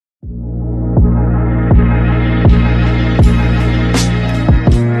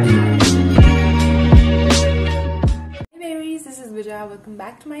welcome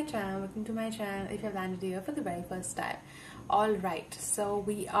back to my channel. Welcome to my channel if you've landed here for the very first time. Alright, so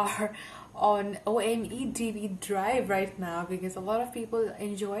we are on OMETv Drive right now because a lot of people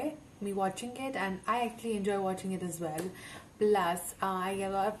enjoy me watching it and I actually enjoy watching it as well. Plus, I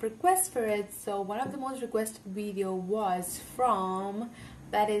get a lot of requests for it. So one of the most requested video was from,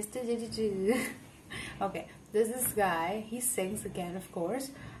 that is, okay, there's this guy, he sings again of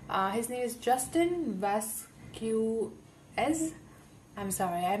course. His name is Justin Vasquez. I'm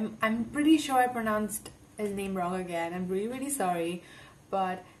sorry, I'm pretty sure I pronounced his name wrong again. I'm really sorry.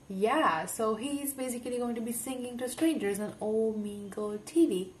 But yeah, so he's basically going to be singing to strangers on OMEGO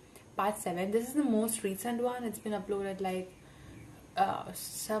part 7. This is the most recent one. It's been uploaded like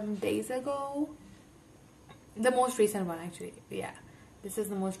some days ago. The most recent one actually. Yeah, this is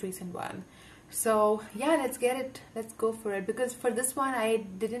the most recent one. So yeah, let's get it. Let's go for it. Because for this one, I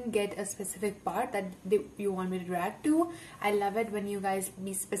didn't get a specific part that you want me to react to. I love it when you guys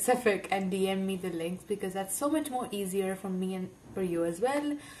be specific and DM me the links because that's so much more easier for me and for you as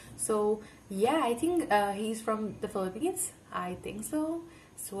well. So yeah, I think he's from the Philippines. I think so.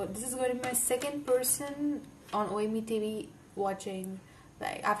 So this is going to be my second person on OMETv watching,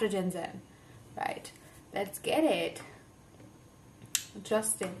 like after Gen Z. Right. Let's get it.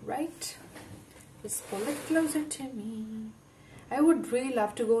 Justin, right? Just pull it closer to me. I would really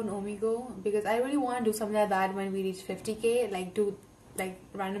love to go on OMEGO because I really want to do something like that when we reach 50k, like do like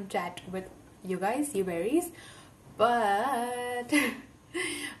random chat with you guys, you berries. But I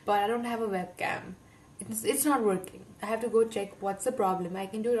don't have a webcam. It's not working. I have to go check what's the problem. I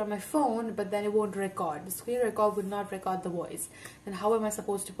can do it on my phone, but then it won't record. The screen record would not record the voice. Then how am I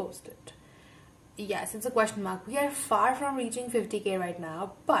supposed to post it? Yes, it's a question mark. We are far from reaching 50k right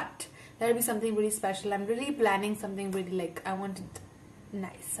now, but that'll be something really special. I'm really planning something really, like, I want it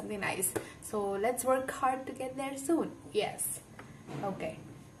nice, something nice. So let's work hard to get there soon. Yes. Okay.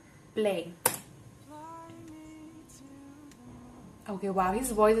 Play. Okay, wow,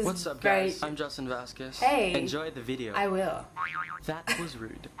 his voice is What's up, very... guys? I'm Justin Vasquez. Hey. Enjoy the video. I will. That was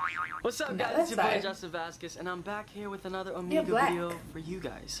rude. What's up, No, guys? that's It's your boy fine. Justin Vasquez, and I'm back here with another You're OMEGO black. video for you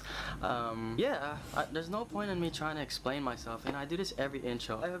guys. There's no point in me trying to explain myself, and I do this every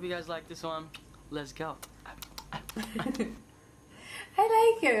intro. I hope you guys like this one. Let's go.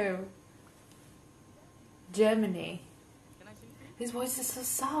 I like him. Germany. His voice is so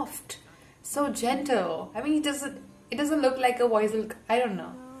soft, so gentle. I mean, it doesn't look like a voice. I don't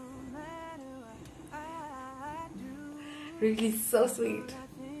know. Really so sweet.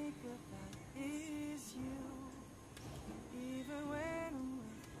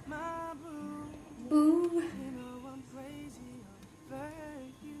 Boo.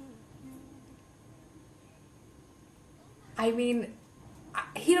 I mean,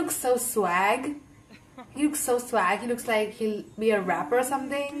 he looks so swag. He looks so swag. He looks like he'll be a rapper or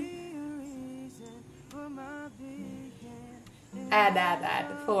something. Add.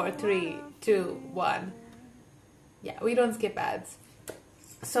 4, 3, 2, 1. Yeah, we don't skip ads.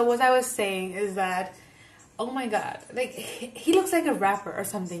 So what I was saying is that, oh my god, like he looks like a rapper or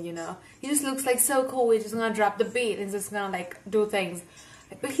something, you know. He just looks like so cool. He's just gonna drop the beat and just gonna like do things.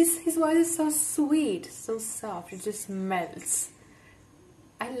 But his voice is so sweet, so soft. It just melts.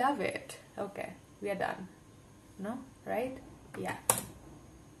 I love it. Okay, we are done. No, right? Yeah.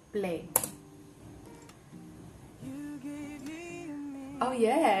 Play. Oh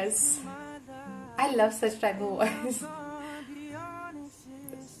yes, I love such type of voice.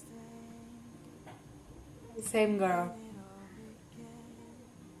 Same girl.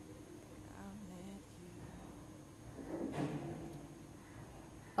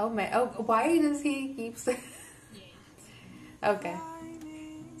 Oh my, oh, why does he keep saying? Okay.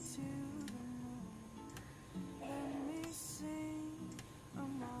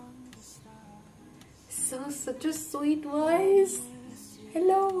 So, such a sweet voice.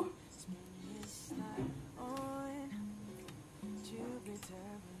 Hello.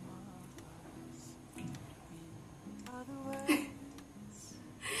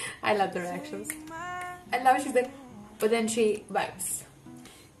 I love the reactions. I love she's like, but then she vibes.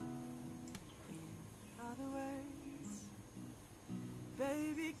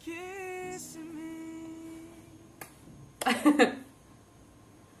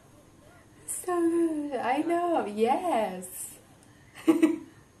 So good. I know. Yes.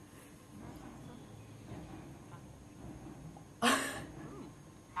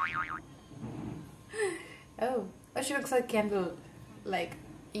 Oh, she looks like Kendall, like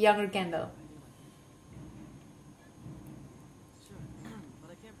younger Kendall. Sure,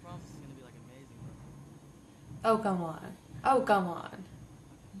 but I can't promise it's gonna be like amazing. Oh come on. Oh come on.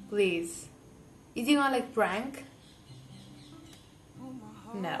 Please. Is he gonna like prank? Oh my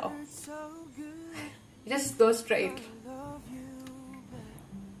No. Just go straight.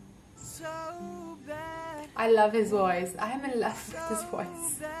 I love his voice. I'm in love with his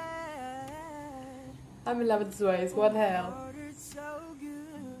voice. I'm in love with his voice. What the hell?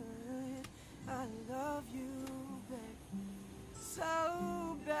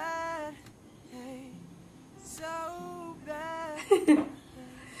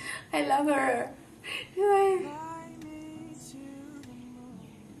 I love her.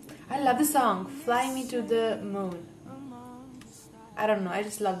 I love the song Fly Me to the Moon. I don't know, I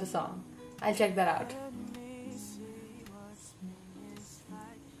just love the song. I'll check that out.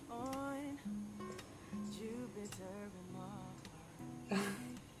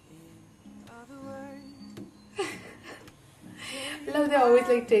 I love they always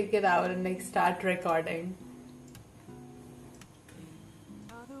like take it out and like start recording.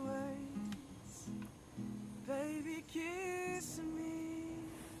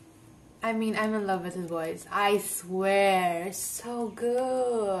 I mean, I'm in love with his voice. I swear, so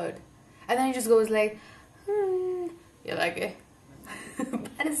good. And then he just goes like, you like it?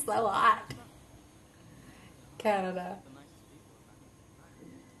 That is so hot. Canada.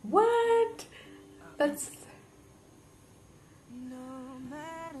 What? That's... No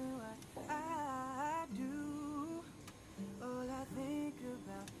matter what I do, all I think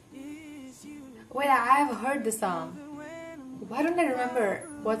about is you. Wait, I have heard the song. Why don't I remember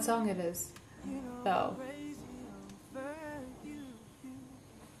what song it is, though?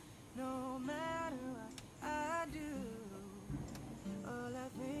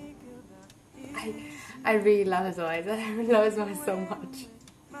 I really love his voice. I love his voice so much.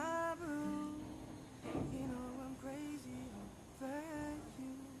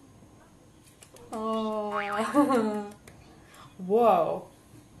 Oh, whoa.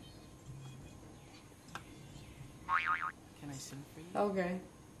 Can I sing for you? Okay.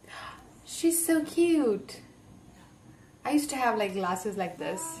 She's so cute. I used to have like glasses like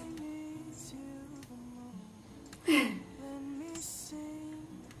this.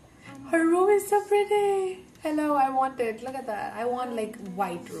 Her room is so pretty. Hello, I want it. Look at that. I want like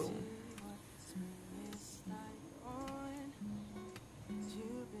white room.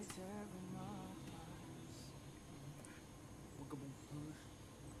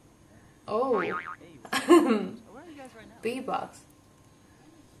 Oh. Where are you guys right now? B-box.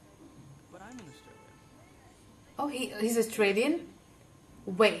 But I'm in Australia. Oh, he's Australian?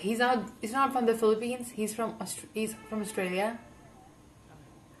 Wait, he's not from the Philippines. He's from Australia.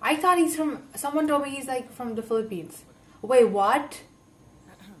 I thought he's from... Someone told me he's like from the Philippines. Wait, what?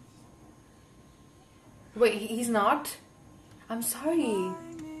 Wait, he's not? I'm sorry.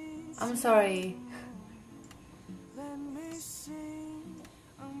 I'm sorry.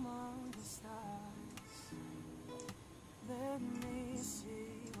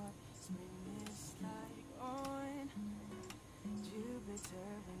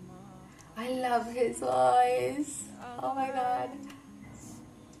 I love his voice. Oh my god.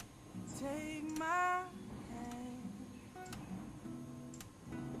 Take my hand.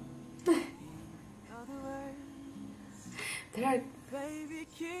 Other words, There are... baby,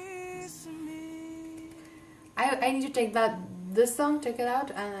 kiss me. I need to take this song, check it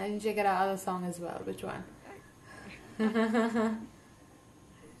out, and I need to check it out other song as well. Which one?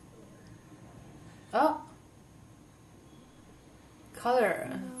 Oh,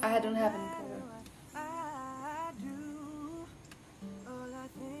 color. I don't have any color. I do. All I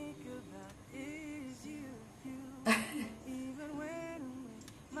think about is you. Even when I'm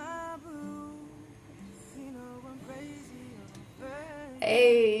with my boo, you know I'm crazy over you.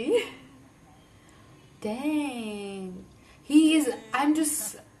 Hey, dang. He is. I'm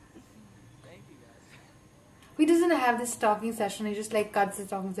just. He doesn't have this talking session. He just like cuts the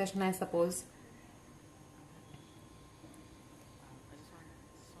talking session, I suppose.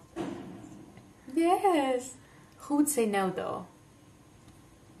 Yes. Who would say no though?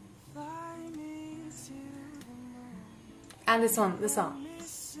 Fly me to the moon. And this one, this song. Let me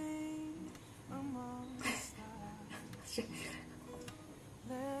sing among the stars.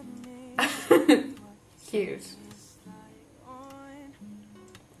 Let me Cute. it's like on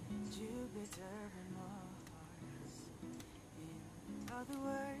Jupiter and Mars. In other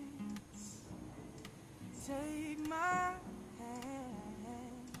words, take my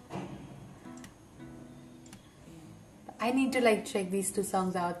hand. I need to like check these two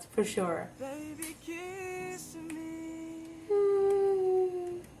songs out for sure. Baby, kiss me.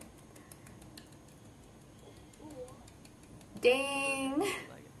 Dang.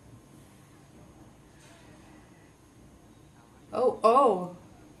 Oh, oh.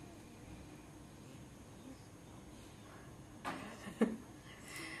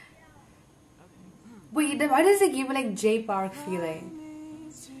 why does it give me like J Park feeling?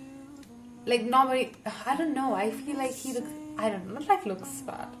 Like normally, I don't know. I feel like he looks. I don't know. Not like looks,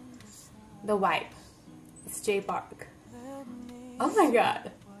 but the vibe. It's J Park. Oh my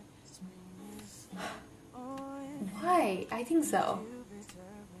god. Why? I think so.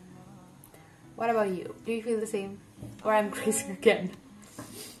 What about you? Do you feel the same? Or I'm crazy again?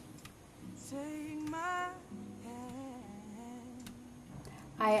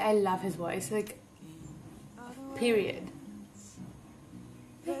 I love his voice. Like, period.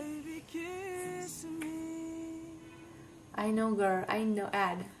 I know, girl. I know.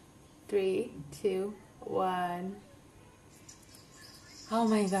 Add. 3, 2, 1. Oh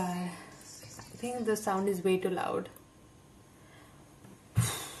my god. I think the sound is way too loud.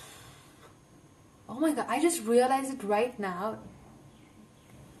 Oh my god. I just realized it right now.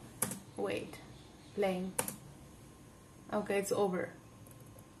 Wait. Playing. Okay, it's over.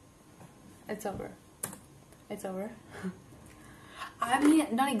 It's over. It's over. I mean,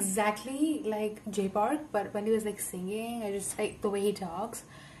 not exactly like J Park, but when he was like singing, I just like the way he talks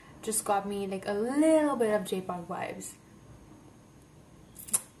just got me like a little bit of J Park vibes.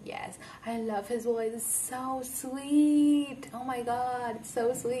 Yes, I love his voice. It's so sweet. Oh my god, it's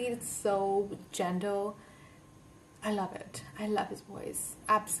so sweet. It's so gentle. I love it. I love his voice.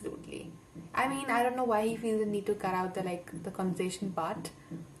 Absolutely. I mean, I don't know why he feels the need to cut out the conversation part.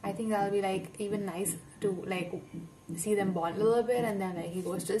 I think that'll be like even nice to like see them bond a little bit, and then like he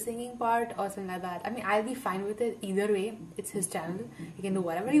goes to the singing part or something like that. I mean, I'll be fine with it either way. It's his channel. He can do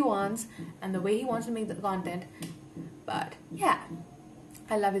whatever he wants and the way he wants to make the content. But yeah,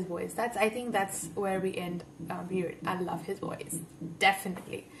 I love his voice. I think that's where we end. Period. I love his voice.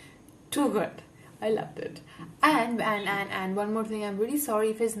 Definitely. Too good. I loved it. And one more thing, I'm really sorry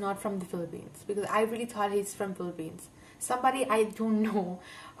if he's not from the Philippines, because I really thought he's from Philippines. Somebody, I don't know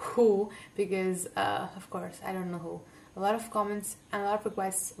who, because of course I don't know who. A lot of comments and a lot of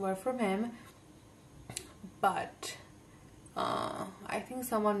requests were from him, but I think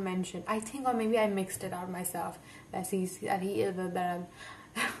someone mentioned, I think, or maybe I mixed it out myself, that he is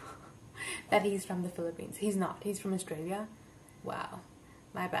that he's from the Philippines. He's not. He's from Australia. Wow.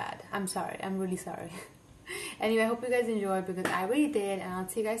 My bad. I'm sorry. I'm really sorry. Anyway, I hope you guys enjoyed, because I really did, and I'll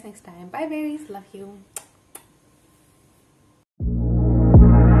see you guys next time. Bye, babies. Love you.